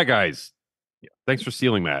would be my guys. Yeah. Thanks for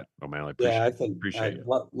stealing that, O'Malley. Appreciate it.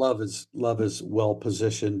 Love is well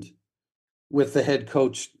positioned with the head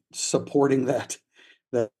coach supporting that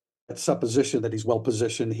supposition that he's well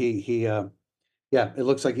positioned. It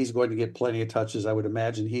looks like he's going to get plenty of touches. I would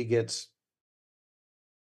imagine he gets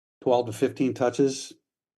 12 to 15 touches.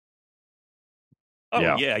 Oh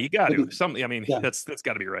yeah, you got to. That's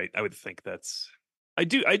got to be right. I would think that's. I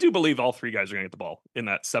do believe all 3 guys are going to get the ball in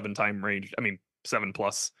that 7-time range.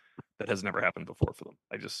 7+. That has never happened before for them.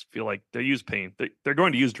 I just feel like they use Payne. They're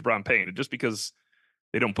going to use Jabron Payne. And just because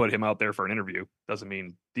they don't put him out there for an interview doesn't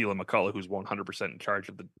mean Dylan McCullough, who's 100% in charge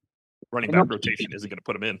of the running back rotation, isn't going to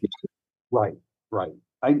put him in. Right.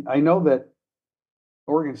 I know that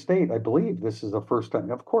Oregon State, I believe this is the first time.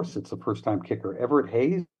 Of course, it's the first time kicker. Everett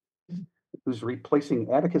Hayes who's replacing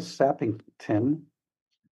Atticus Sappington,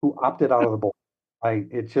 who opted out of the bowl.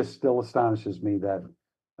 It just still astonishes me that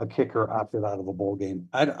a kicker opted out of a bowl game.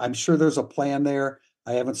 I'm sure there's a plan there.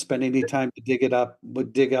 I haven't spent any time to dig up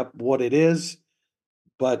what it is.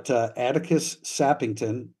 But Atticus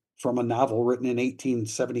Sappington from a novel written in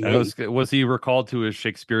 1878. Was he recalled to his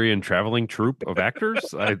Shakespearean traveling troupe of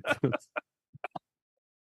actors?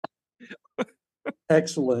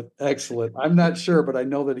 Excellent, excellent. I'm not sure, but I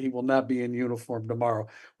know that he will not be in uniform tomorrow.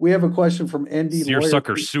 We have a question from ND Lawyer.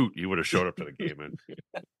 Seersucker suit, you would have showed up to the game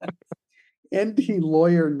in. ND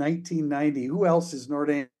Lawyer 1990. Who else is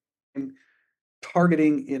Notre Dame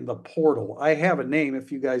targeting in the portal? I have a name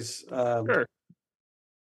if you guys. Sure.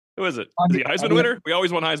 Who is it? Is he a Heisman winner? We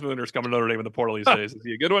always want Heisman winners coming to Notre Dame in the portal these days. Is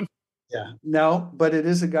he a good one? Yeah, no, but it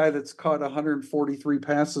is a guy that's caught 143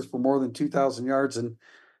 passes for more than 2,000 yards and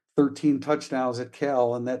 13 touchdowns at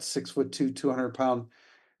Cal, and that's 6'2", 200-pound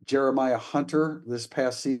Jeremiah Hunter. This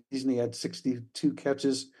past season, he had 62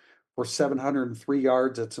 catches for 703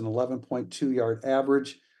 yards. That's an 11.2 yard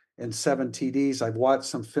average and 7 TDs. I've watched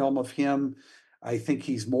some film of him. I think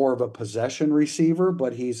he's more of a possession receiver,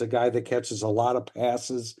 but he's a guy that catches a lot of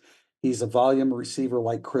passes. He's a volume receiver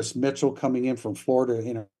like Chris Mitchell coming in from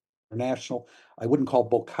Florida International. I wouldn't call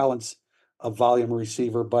Bo Collins a volume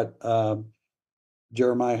receiver, but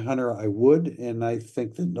Jeremiah Hunter, I would, and I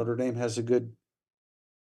think that Notre Dame has a good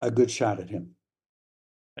shot at him.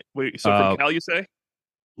 Wait, so from Cal, you say?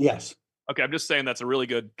 Yes. Okay, I'm just saying that's a really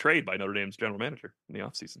good trade by Notre Dame's general manager in the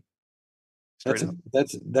offseason.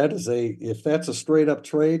 If that's a straight up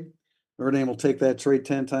trade, Notre Dame will take that trade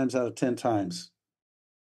 10 times out of 10 times.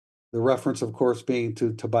 The reference, of course, being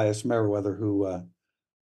to Tobias Merriweather,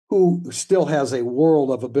 who still has a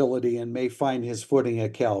world of ability and may find his footing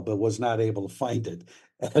at Cal, but was not able to find it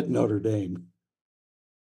at Notre Dame.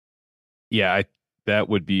 Yeah, that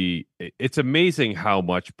would be. It's amazing how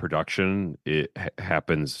much production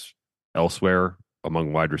happens elsewhere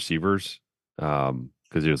among wide receivers.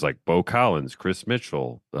 Because it was like Bo Collins, Chris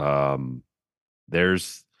Mitchell.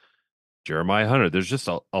 There's Jeremiah Hunter. There's just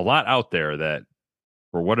a lot out there that,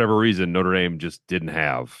 for whatever reason, Notre Dame just didn't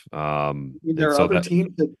have. There are other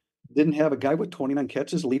teams that didn't have a guy with 29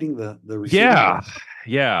 catches leading the receivers.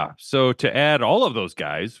 Yeah. So to add all of those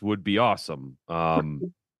guys would be awesome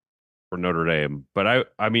for Notre Dame. But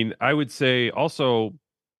I would say also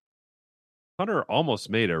Hunter almost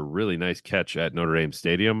made a really nice catch at Notre Dame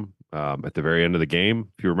Stadium at the very end of the game,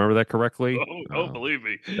 if you remember that correctly. Believe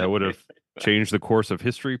me. That would have changed the course of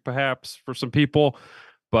history, perhaps, for some people.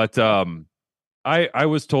 But I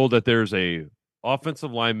was told that there's a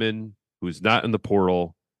offensive lineman who's not in the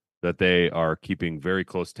portal that they are keeping very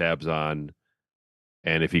close tabs on.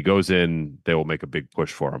 And if he goes in, they will make a big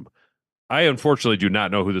push for him. I unfortunately do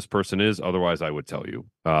not know who this person is. Otherwise, I would tell you.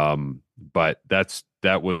 But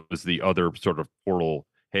that was the other sort of portal.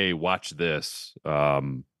 Hey, watch this.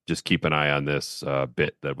 Just keep an eye on this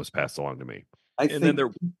bit that was passed along to me.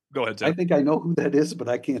 Go ahead, Tim. I think I know who that is, but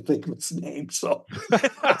I can't think of its name. So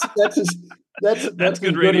that's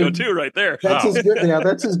good radio too, right there. That's as good. Yeah,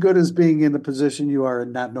 that's as good as being in the position you are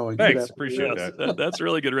and not knowing. Thanks, appreciate that. That's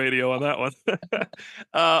really good radio on that one.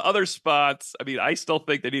 Other spots. I mean, I still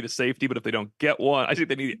think they need a safety, but if they don't get one, I think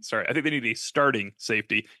they need a starting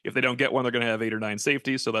safety. If they don't get one, they're going to have 8 or 9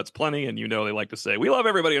 safeties, so that's plenty. And they like to say, "We love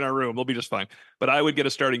everybody in our room; they'll be just fine." But I would get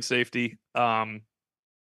a starting safety.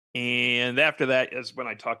 And after that is when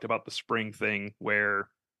I talked about the spring thing, where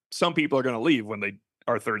some people are going to leave when they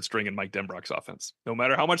are third string in Mike Denbrock's offense. No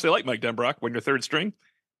matter how much they like Mike Denbrock, when you're third string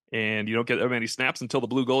and you don't get that many snaps until the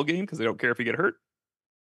blue gold game because they don't care if you get hurt,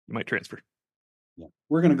 you might transfer. Yeah,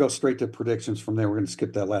 we're going to go straight to predictions from there. We're going to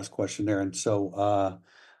skip that last question there. And so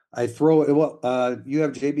I throw it. Well, you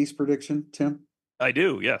have JB's prediction, Tim? I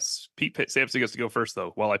do, yes. Pete Sampson gets to go first,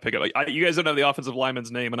 though, while I pick up. You guys don't have the offensive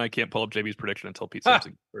lineman's name, and I can't pull up JB's prediction until Pete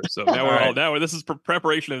Sampson goes first. So now this is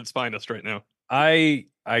preparation at its finest right now. I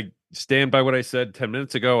stand by what I said 10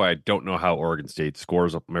 minutes ago. I don't know how Oregon State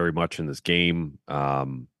scores up very much in this game. I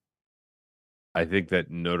think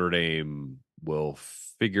that Notre Dame will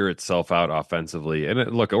figure itself out offensively.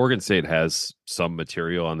 And look, Oregon State has some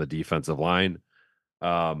material on the defensive line.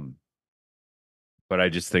 But I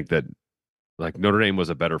just think that Notre Dame was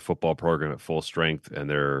a better football program at full strength, and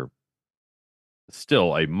they're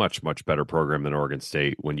still a much, much better program than Oregon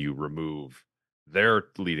State when you remove their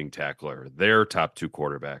leading tackler, their top 2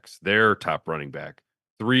 quarterbacks, their top running back,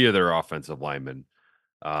 3 of their offensive linemen,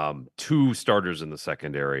 2 starters in the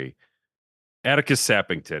secondary, Atticus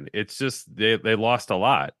Sappington. It's just they lost a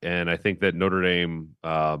lot, and I think that Notre Dame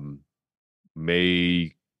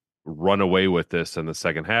may run away with this in the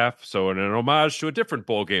second half. So in an homage to a different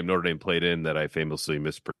bowl game Notre Dame played in that I famously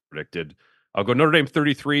mispredicted, I'll go Notre Dame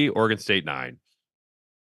 33, Oregon State 9.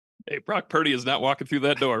 Hey, Brock Purdy is not walking through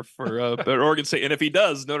that door for Oregon State. And if he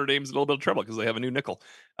does, Notre Dame's in a little bit of trouble because they have a new nickel.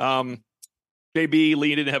 JB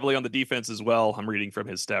leaned in heavily on the defense as well. I'm reading from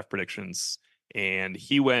his staff predictions. And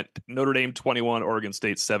he went Notre Dame 21, Oregon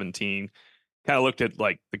State 17. Kind of looked at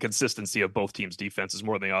like the consistency of both teams' defenses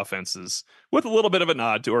more than the offenses, with a little bit of a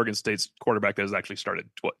nod to Oregon State's quarterback that has actually started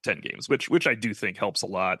 10 games, which I do think helps a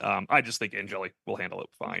lot. I just think Angeli will handle it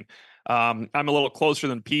fine. I'm a little closer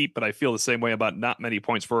than Pete, but I feel the same way about not many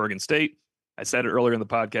points for Oregon State. I said it earlier in the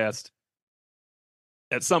podcast.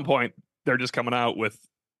 At some point, they're just coming out with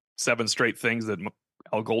 7 straight things that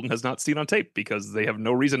Al Golden has not seen on tape because they have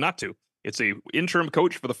no reason not to. It's a interim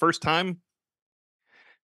coach for the first time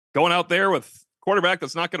going out there with quarterback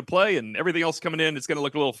that's not going to play and everything else coming in. It's going to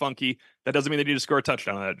look a little funky. That doesn't mean they need to score a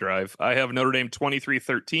touchdown on that drive. I have Notre Dame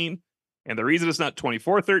 23-13. And the reason it's not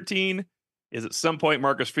 24-13 is at some point,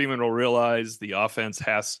 Marcus Freeman will realize the offense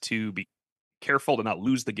has to be careful to not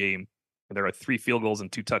lose the game. And there are 3 field goals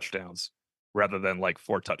and 2 touchdowns rather than like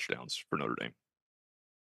 4 touchdowns for Notre Dame.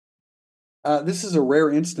 This is a rare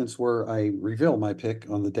instance where I reveal my pick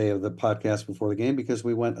on the day of the podcast before the game because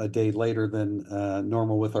we went a day later than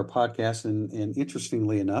normal with our podcast. And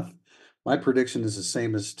interestingly enough, my prediction is the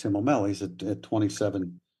same as Tim O'Malley's at 27-13.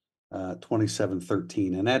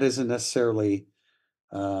 And that isn't necessarily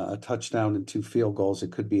a touchdown and 2 field goals.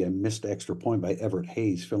 It could be a missed extra point by Everett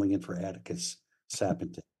Hayes filling in for Atticus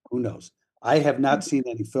Sappington. Who knows? I have not seen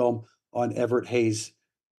any film on Everett Hayes,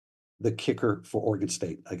 the kicker for Oregon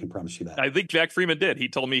State. I can promise you that. I think Jack Freeman did. He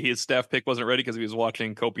told me his staff pick wasn't ready because he was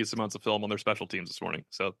watching copious amounts of film on their special teams this morning.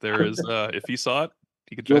 So there is, if he saw it,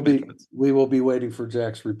 he could try we will be waiting for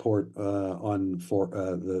Jack's report on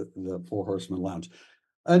the Four Horsemen Lounge.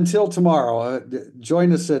 Until tomorrow,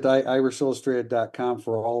 join us at IrishIllustrated.com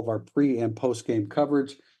for all of our pre and post game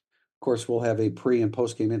coverage. Of course, we'll have a pre and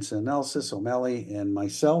post game incident analysis, O'Malley and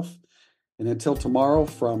myself. And until tomorrow,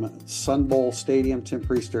 from Sun Bowl Stadium, Tim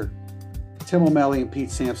Priester, Tim O'Malley, and Pete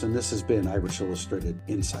Sampson, this has been Irish Illustrated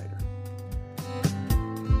Insider.